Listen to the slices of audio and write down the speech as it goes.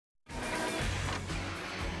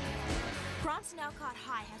Johnson Alcott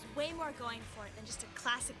High has way more going for it than just a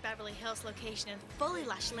classic Beverly Hills location and fully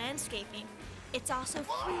lush landscaping. It's also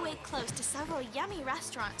freeway close to several yummy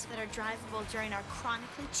restaurants that are drivable during our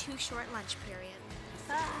chronically too short lunch period.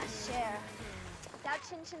 Ah, Cher. Without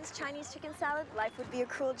Chin Chin's Chinese chicken salad, life would be a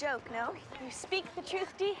cruel joke, no? You speak the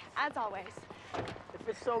truth, Dee, as always. If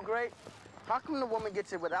it's so great, how come the woman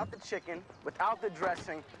gets it without the chicken, without the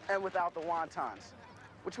dressing, and without the wontons?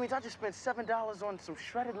 Which means I just spent $7 on some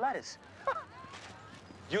shredded lettuce.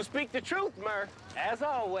 You speak the truth, Murr, as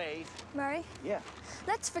always. Murray? Yeah.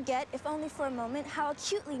 Let's forget, if only for a moment, how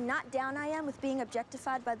acutely not down I am with being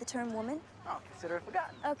objectified by the term woman. I'll consider it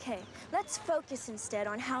forgotten. Okay, let's focus instead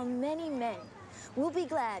on how many men will be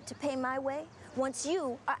glad to pay my way once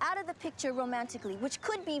you are out of the picture romantically, which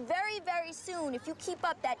could be very, very soon if you keep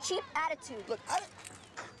up that cheap attitude. Look,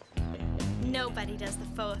 Nobody does the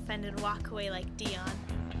faux offended walk away like Dion.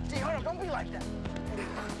 Gee, hold on, don't be like that.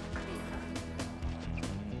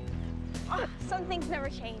 Some things never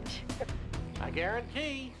change. I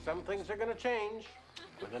guarantee some things are going to change.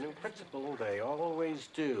 With a new principal, they always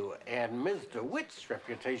do. And Ms. DeWitt's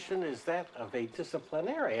reputation is that of a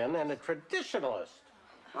disciplinarian and a traditionalist.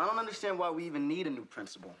 I don't understand why we even need a new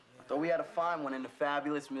principal. I thought we had to find one in the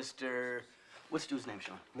fabulous Mr. What's dude's name,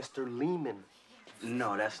 Sean? Mr. Lehman.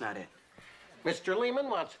 No, that's not it. Mr. Lehman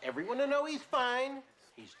wants everyone to know he's fine.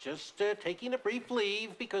 He's just taking a brief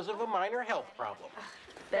leave because of a minor health problem.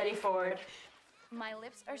 Betty Ford. My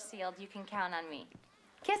lips are sealed. You can count on me.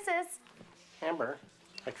 Kisses. Amber,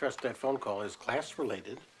 I trust that phone call is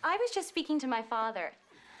class-related. I was just speaking to my father.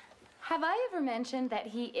 Have I ever mentioned that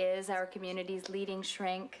he is our community's leading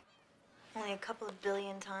shrink? Only a couple of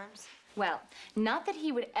billion times. Well, not that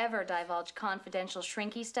he would ever divulge confidential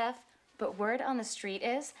shrinky stuff, but word on the street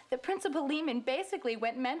is that Principal Lehman basically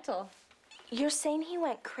went mental. You're saying he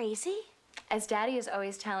went crazy? As Daddy is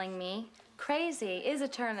always telling me, crazy is a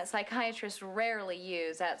term that psychiatrists rarely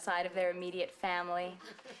use outside of their immediate family.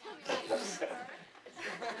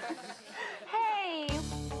 Hey!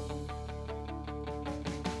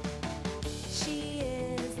 She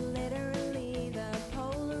is literally the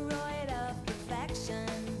Polaroid of perfection.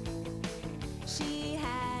 She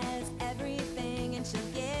has everything and she'll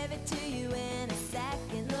give it to you in a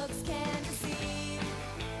second. Looks can't deceive.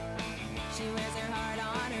 She wears her heart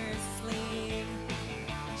on her sleeve.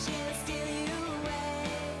 She'll steal you away,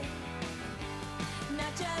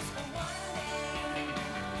 not just for one day.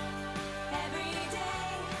 Every day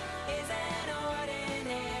is an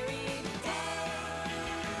ordinary day.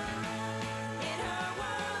 In her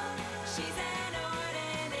world, she's an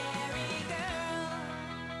ordinary girl.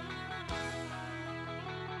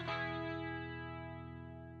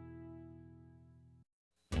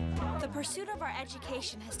 The pursuit of our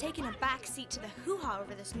education has taken a backseat to the hoo-ha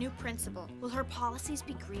over this new principal. Will her policies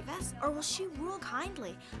be grievous, or will she rule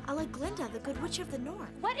kindly, a la Glinda, the Good Witch of the North?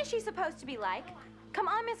 What is she supposed to be like? Come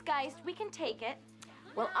on, Miss Geist, we can take it.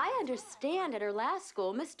 Well, I understand at her last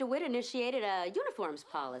school, Miss DeWitt initiated a uniforms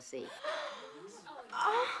policy.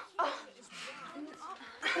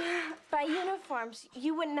 By uniforms,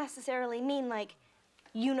 you wouldn't necessarily mean, like,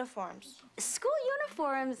 uniforms. School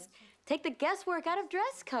uniforms take the guesswork out of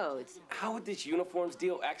dress codes. How would this uniforms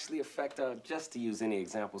deal actually affect, just to use any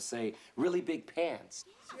example, say, really big pants?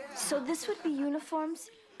 So this would be uniforms,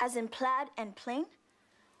 as in plaid and plain?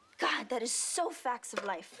 God, that is so facts of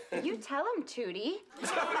life. You tell him, Tootie. Hit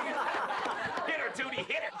her, Tootie,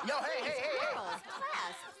 hit her! Yo, hey. Girls,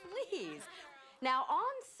 class, please. Now,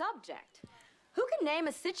 on subject, who can name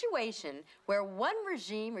a situation where one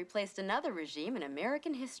regime replaced another regime in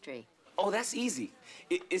American history? Oh, that's easy.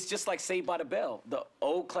 It's just like Saved by the Bell. The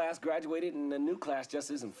old class graduated and the new class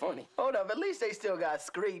just isn't funny. Hold up, at least they still got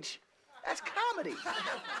Screech. That's comedy.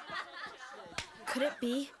 Could it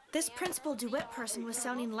be? This Principal DeWitt person was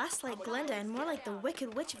sounding less like Glinda and more like the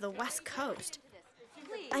Wicked Witch of the West Coast.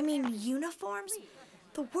 I mean, uniforms?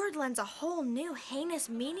 The word lends a whole new heinous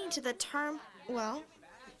meaning to the term, well,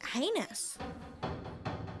 heinous.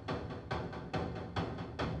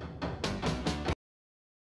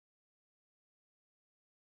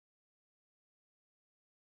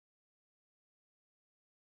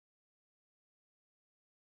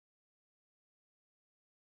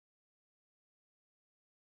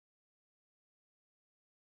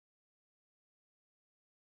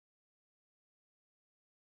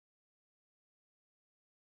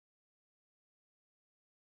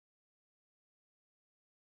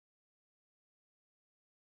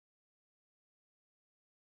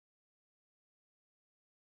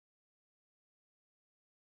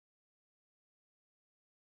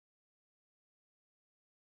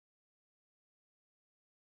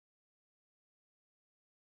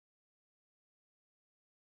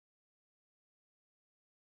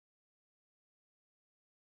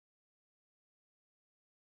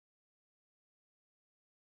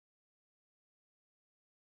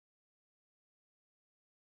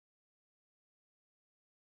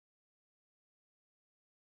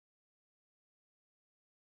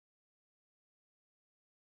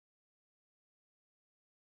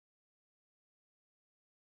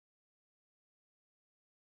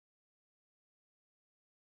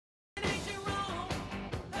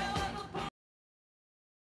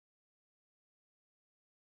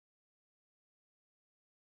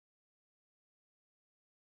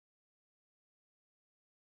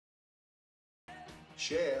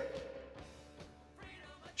 Share.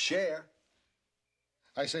 Share.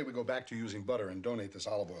 I say we go back to using butter and donate this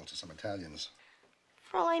olive oil to some Italians.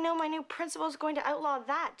 For all I know, my new principal's going to outlaw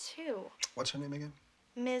that, too. What's her name again?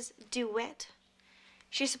 Ms. DeWitt.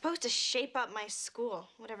 She's supposed to shape up my school,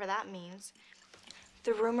 whatever that means.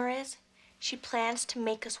 The rumor is she plans to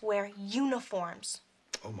make us wear uniforms.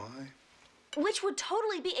 Oh, my. Which would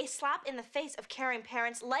totally be a slap in the face of caring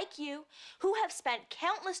parents like you who have spent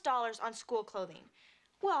countless dollars on school clothing.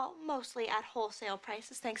 Well, mostly at wholesale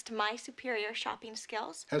prices, thanks to my superior shopping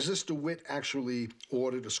skills. Has this DeWitt actually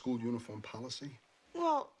ordered a school uniform policy?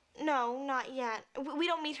 Well, no, not yet. We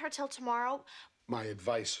don't meet her till tomorrow. My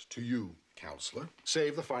advice to you, counselor,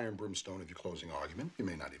 save the fire and brimstone of your closing argument. You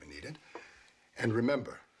may not even need it. And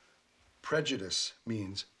remember, prejudice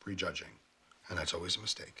means prejudging, and that's always a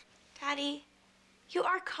mistake. Daddy, you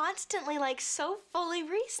are constantly, so fully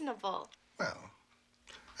reasonable. Well,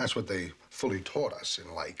 that's what they fully taught us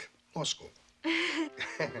in, law school.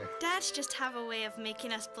 Dads just have a way of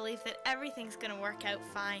making us believe that everything's gonna work out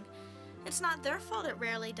fine. It's not their fault it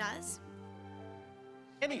rarely does.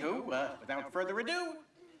 Anywho, without further ado,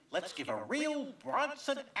 let's give a real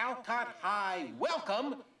Bronson Alcott High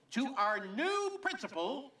welcome to our new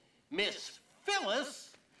principal, Miss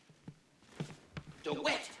Phyllis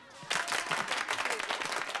DeWitt.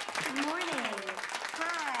 Good morning.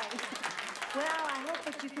 Hi. Well, I hope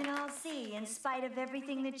that you can all see, in spite of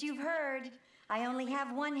everything that you've heard, I only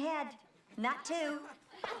have one head, not two.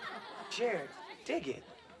 Jared, dig it.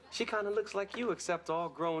 She kind of looks like you, except all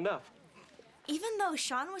grown up. Even though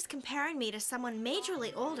Sean was comparing me to someone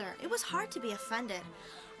majorly older, it was hard to be offended.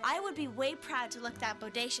 I would be way proud to look that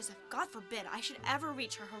bodacious if, God forbid, I should ever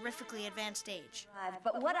reach her horrifically advanced age.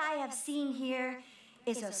 But what I have seen here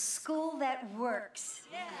is a school that works,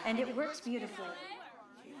 and it works beautifully.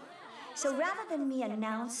 So rather than me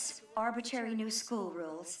announce arbitrary new school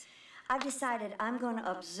rules, I've decided I'm going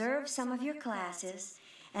to observe some of your classes,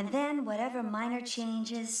 and then whatever minor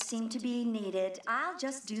changes seem to be needed, I'll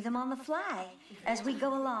just do them on the fly as we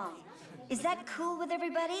go along. Is that cool with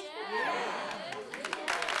everybody?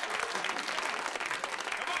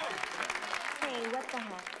 Hey, what the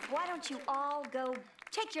heck? Why don't you all go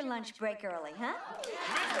take your lunch break early, huh?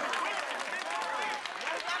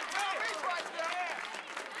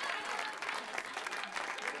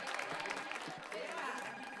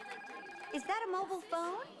 Is that a mobile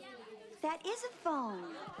phone? That is a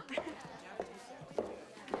phone.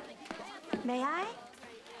 May I?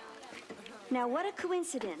 Now, what a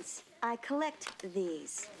coincidence. I collect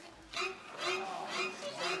these.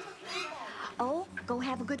 Oh, go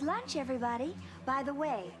have a good lunch, everybody. By the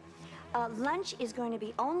way, lunch is going to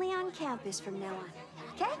be only on campus from now on.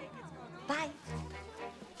 Okay? Bye.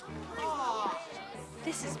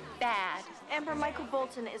 This is bad. Amber, Michael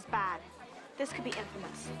Bolton is bad. This could be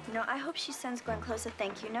infamous. You know, I hope she sends Glenn Close a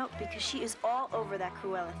thank you note because she is all over that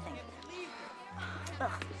Cruella thing.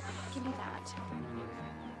 Ugh, give me that.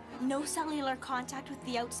 No cellular contact with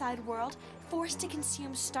the outside world, forced to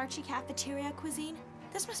consume starchy cafeteria cuisine.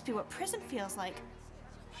 This must be what prison feels like.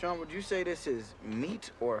 Sean, would you say this is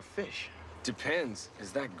meat or a fish? Depends.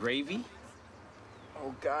 Is that gravy?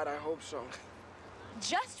 Oh, God, I hope so.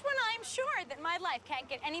 Just when I'm sure that my life can't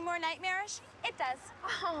get any more nightmarish, it does.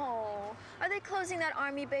 Oh, are they closing that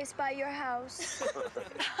army base by your house?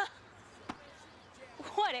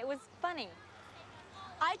 What? It was funny.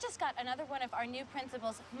 I just got another one of our new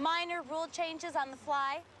principal's minor rule changes on the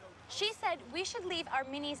fly. She said we should leave our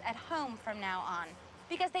minis at home from now on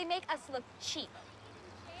because they make us look cheap.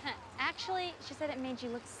 Actually, she said it made you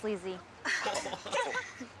look sleazy.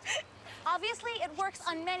 Obviously, it works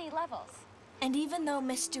on many levels. And even though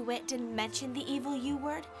Miss DeWitt didn't mention the evil U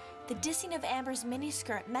word, the dissing of Amber's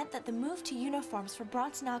miniskirt meant that the move to uniforms for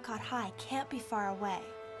Bronson Alcott High can't be far away.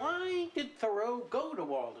 Why did Thoreau go to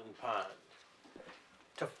Walden Pond?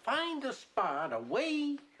 To find a spot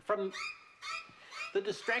away from the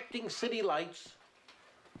distracting city lights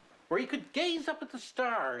where he could gaze up at the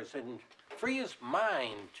stars and free his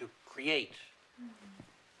mind to create.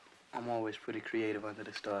 I'm always pretty creative under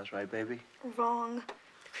the stars, right, baby? Wrong.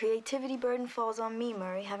 The creativity burden falls on me,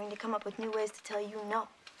 Murray, having to come up with new ways to tell you no.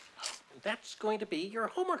 That's going to be your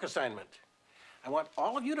homework assignment. I want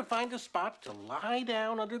all of you to find a spot to lie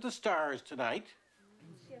down under the stars tonight.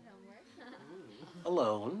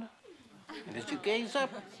 Alone. And as you gaze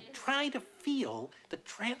up, try to feel the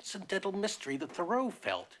transcendental mystery that Thoreau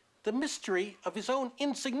felt. The mystery of his own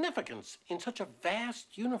insignificance in such a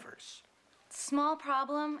vast universe. Small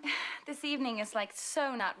problem. This evening is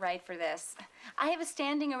so not right for this. I have a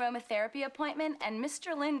standing aromatherapy appointment, and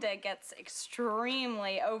Mr. Linda gets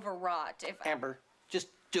extremely overwrought if Amber, just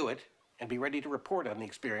do it, and be ready to report on the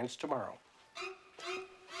experience tomorrow.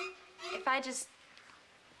 If I just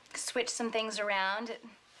switch some things around,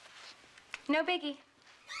 no biggie.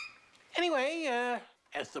 Anyway,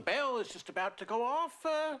 as the bell is just about to go off,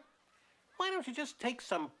 why don't you just take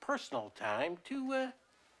some personal time to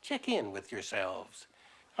check in with yourselves?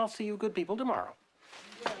 I'll see you good people tomorrow.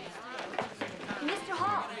 Mr.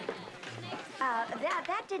 Hall,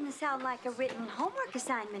 that didn't sound like a written homework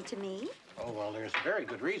assignment to me. Oh, well, there's a very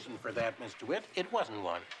good reason for that, Miss DeWitt. It wasn't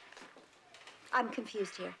one. I'm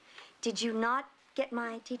confused here. Did you not get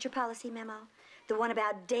my teacher policy memo? The one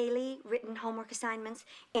about daily written homework assignments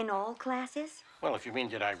in all classes? Well, if you mean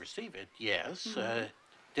did I receive it, yes.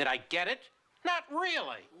 Did I get it? Not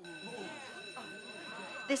really.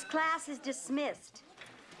 This class is dismissed.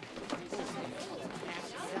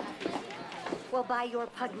 Well, by your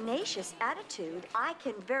pugnacious attitude, I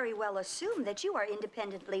can very well assume that you are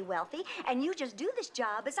independently wealthy and you just do this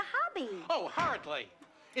job as a hobby. Oh, hardly.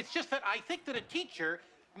 It's just that I think that a teacher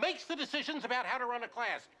makes the decisions about how to run a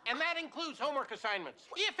class, and that includes homework assignments,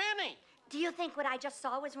 if any. Do you think what I just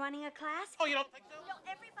saw was running a class? Oh, you don't think so? No,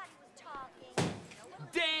 everybody was talking.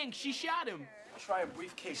 Dang, she shot him. Try a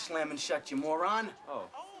briefcase slamming shut, you moron. Oh.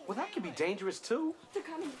 Well, that could be dangerous, too. They're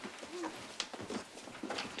coming.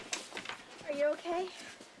 Are you okay?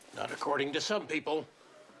 Not according to some people.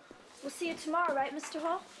 We'll see you tomorrow, right, Mr.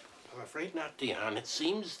 Hall? I'm afraid not, Dion. It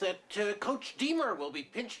seems that Coach Deemer will be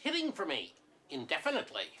pinch hitting for me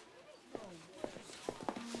indefinitely.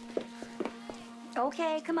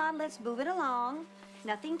 Okay, come on, let's move it along.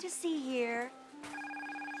 Nothing to see here.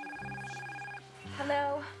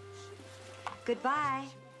 Hello. Goodbye.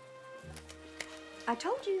 I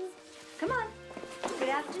told you. Come on. Good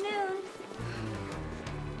afternoon.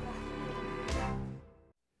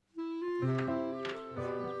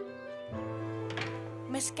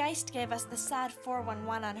 Miss Geist gave us the sad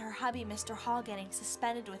 411 on her hubby, Mr. Hall, getting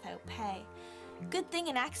suspended without pay. Good thing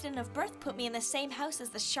an accident of birth put me in the same house as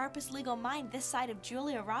the sharpest legal mind this side of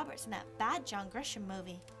Julia Roberts in that bad John Grisham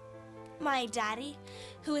movie. My daddy,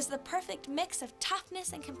 who is the perfect mix of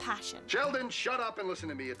toughness and compassion. Sheldon, shut up and listen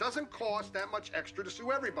to me. It doesn't cost that much extra to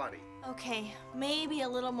sue everybody. Okay, maybe a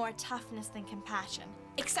little more toughness than compassion,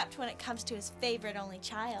 except when it comes to his favorite only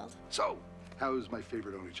child. So, how's my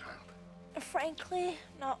favorite only child? Frankly,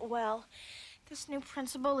 not well. This new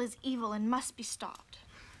principal is evil and must be stopped.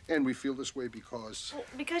 And we feel this way because... Well,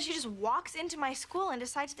 because she just walks into my school and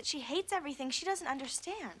decides that she hates everything she doesn't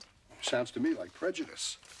understand. Sounds to me like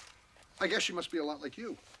prejudice. I guess she must be a lot like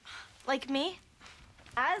you. Like me?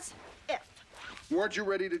 As if. Weren't you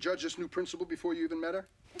ready to judge this new principal before you even met her?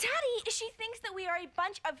 Daddy, she thinks that we are a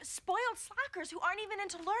bunch of spoiled slackers who aren't even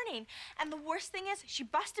into learning. And the worst thing is, she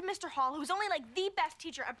busted Mr. Hall, who's only like the best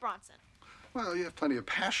teacher at Bronson. Well, you have plenty of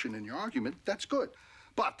passion in your argument. That's good.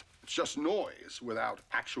 But it's just noise without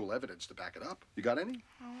actual evidence to back it up. You got any?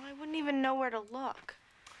 Oh, I wouldn't even know where to look.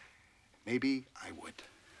 Maybe I would.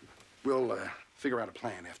 We'll figure out a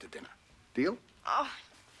plan after dinner. Deal? Oh,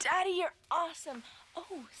 Daddy, you're awesome.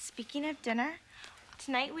 Oh, speaking of dinner,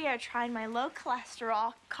 tonight we are trying my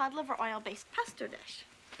low-cholesterol cod liver oil-based pesto dish.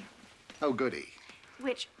 Oh, goody.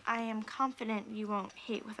 Which I am confident you won't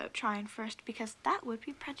hate without trying first, because that would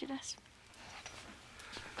be prejudice.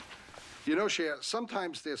 You know, Cher,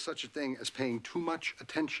 sometimes there's such a thing as paying too much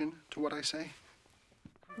attention to what I say.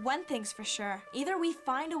 One thing's for sure. Either we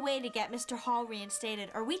find a way to get Mr. Hall reinstated,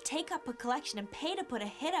 or we take up a collection and pay to put a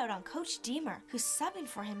hit out on Coach Deemer, who's subbing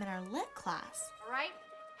for him in our lit class. All right?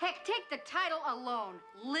 Heck, take the title alone.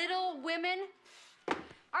 Little Women.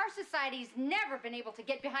 Our society's never been able to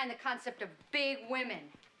get behind the concept of big women.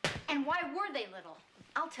 And why were they little?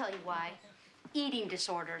 I'll tell you why. Eating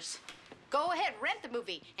disorders. Go ahead, rent the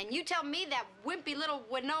movie, and you tell me that wimpy little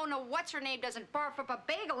Winona what's-her-name doesn't barf up a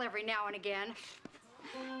bagel every now and again.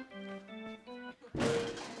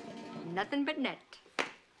 Nothing but net.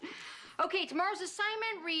 Okay, tomorrow's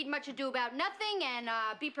assignment, read Much Ado About Nothing, and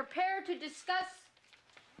be prepared to discuss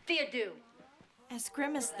the ado. As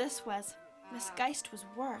grim as this was, Miss Geist was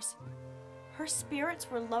worse. Her spirits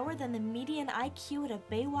were lower than the median IQ at a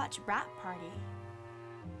Baywatch rap party.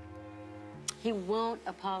 He won't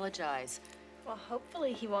apologize. Well,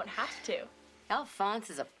 hopefully he won't have to.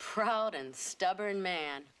 Alphonse is a proud and stubborn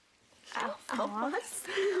man. Alphonse?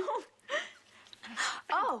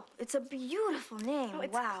 Oh, it's a beautiful name. Oh,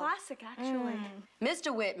 it's wow. classic, actually. Miss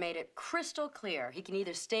DeWitt made it crystal clear. He can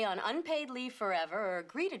either stay on unpaid leave forever or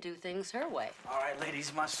agree to do things her way. All right,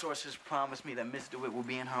 ladies, my sources promised me that Miss DeWitt will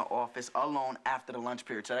be in her office alone after the lunch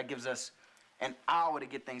period, so that gives us an hour to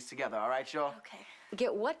get things together, all right, y'all? Okay.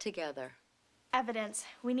 Get what together? Evidence.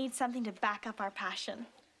 We need something to back up our passion.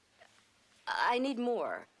 I need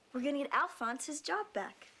more. We're gonna get Alphonse his job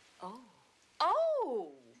back. Oh.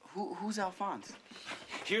 Oh! Who's Alphonse?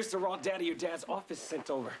 Here's the raw data your dad's office sent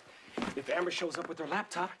over. If Amber shows up with her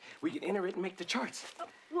laptop, we can enter it and make the charts. Oh,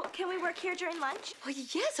 well, can we work here during lunch? Well,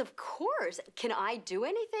 yes, of course. Can I do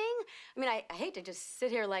anything? I mean, I hate to just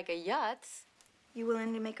sit here like a yutz. You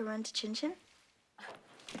willing to make a run to Chin Chin?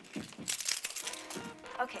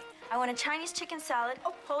 Okay, I want a Chinese chicken salad.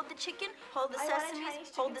 Oh, hold the chicken, hold the sesame,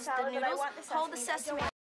 hold the noodles, hold the sesame.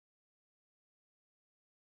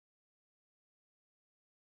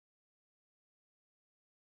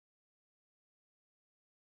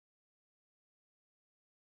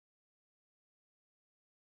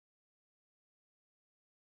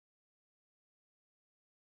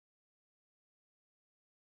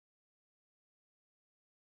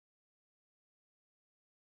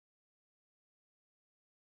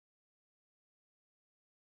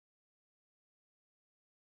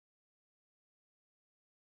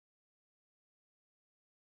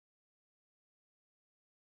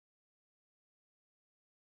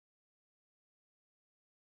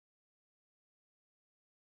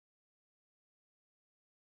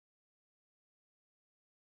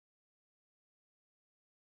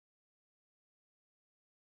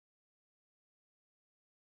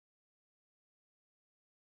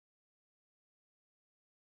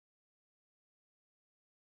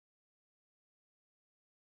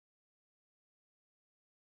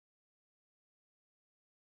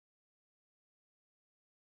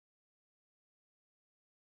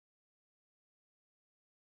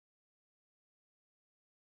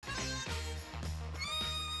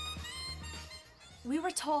 We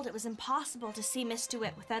were told it was impossible to see Miss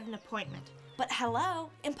DeWitt without an appointment. But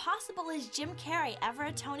hello, impossible is Jim Carrey ever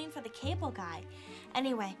atoning for the cable guy.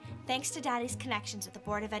 Anyway, thanks to Daddy's connections at the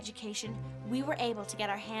Board of Education, we were able to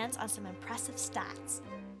get our hands on some impressive stats.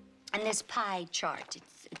 And this pie chart,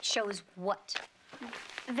 it shows what?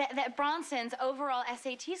 That Bronson's overall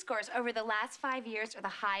SAT scores over the last 5 years are the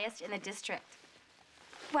highest in the district.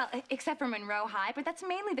 Well, except for Monroe High, but that's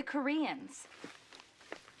mainly the Koreans.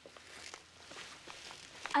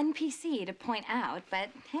 Un-PC to point out, but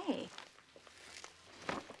hey.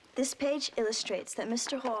 This page illustrates that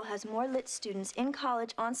Mr. Hall has more lit students in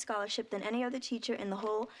college on scholarship than any other teacher in the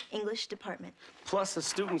whole English department. Plus a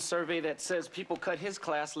student survey that says people cut his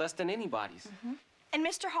class less than anybody's. And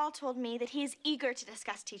Mr. Hall told me that he is eager to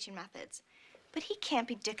discuss teaching methods. But he can't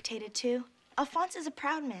be dictated to. Alphonse is a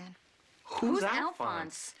proud man. Who's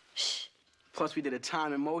Alphonse? Shh. Plus, we did a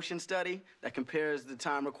time and motion study that compares the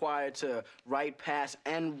time required to write, pass,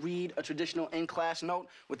 and read a traditional in-class note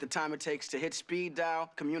with the time it takes to hit speed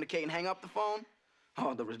dial, communicate, and hang up the phone.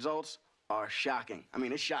 Oh, the results are shocking. I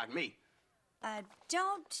mean, it shocked me. I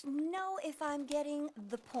don't know if I'm getting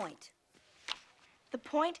the point. The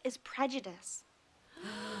point is prejudice.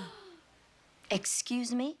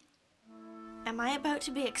 Excuse me? Am I about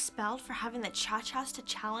to be expelled for having the cha-chas to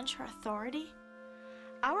challenge her authority?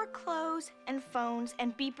 Our clothes and phones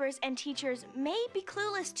and beepers and teachers may be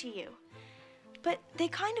clueless to you, but they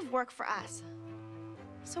kind of work for us.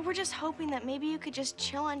 So we're just hoping that maybe you could just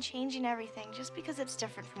chill on changing everything just because it's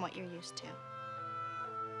different from what you're used to.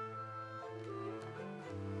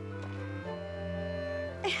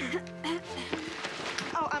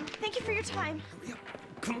 Thank you for your time. Hurry up.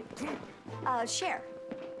 Come on. Cher.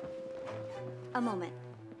 A moment.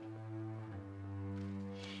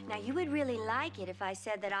 Now, you would really like it if I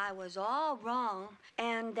said that I was all wrong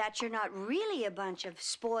and that you're not really a bunch of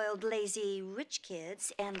spoiled, lazy, rich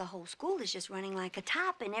kids and the whole school is just running like a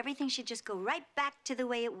top and everything should just go right back to the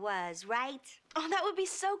way it was, right? Oh, that would be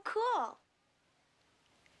so cool.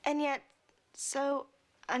 And yet, so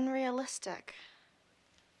unrealistic.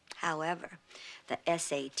 However, the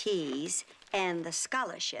SATs and the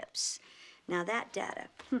scholarships, now that data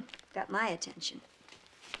got my attention.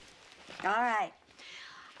 All right.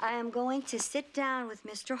 I am going to sit down with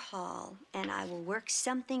Mr. Hall, and I will work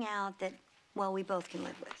something out that, well, we both can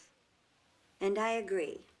live with. And I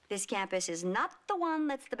agree. This campus is not the one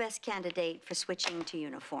that's the best candidate for switching to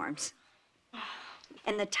uniforms.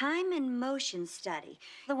 And the time and motion study,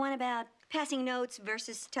 the one about passing notes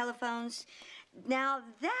versus telephones, now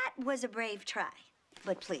that was a brave try.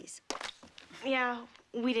 But please. Yeah,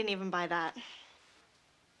 we didn't even buy that.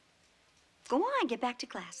 Go on, get back to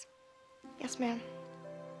class. Yes, ma'am.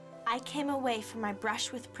 I came away from my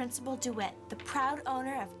brush with Principal DeWitt, the proud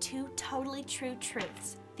owner of 2 totally true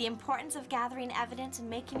truths: the importance of gathering evidence and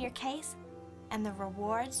making your case, and the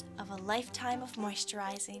rewards of a lifetime of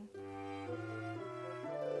moisturizing.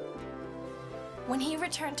 When he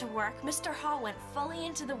returned to work, Mr. Hall went fully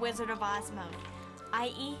into the Wizard of Oz mode,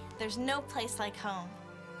 i.e., there's no place like home.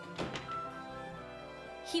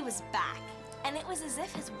 He was back, and it was as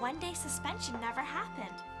if his one-day suspension never happened.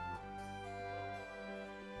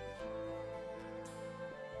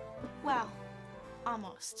 Well,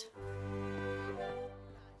 almost.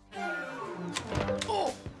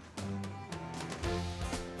 Oh!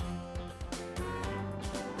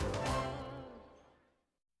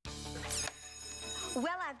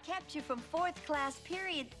 Well, I've kept you from fourth class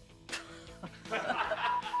period.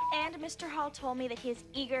 And Mr. Hall told me that he is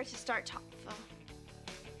eager to start talking.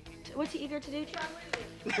 What's he eager to do?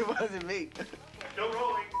 It wasn't me. Still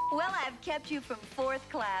rolling. Well, I've kept you from fourth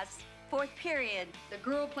class, fourth period. The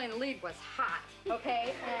girl playing the lead was hot,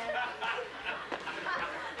 okay? And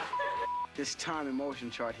This time and motion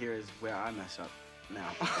chart here is where I mess up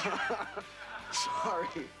now. Sorry.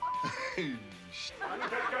 Hey,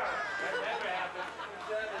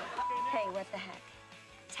 what the heck?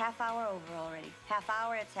 It's half hour over already. Half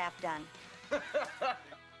hour, it's half done.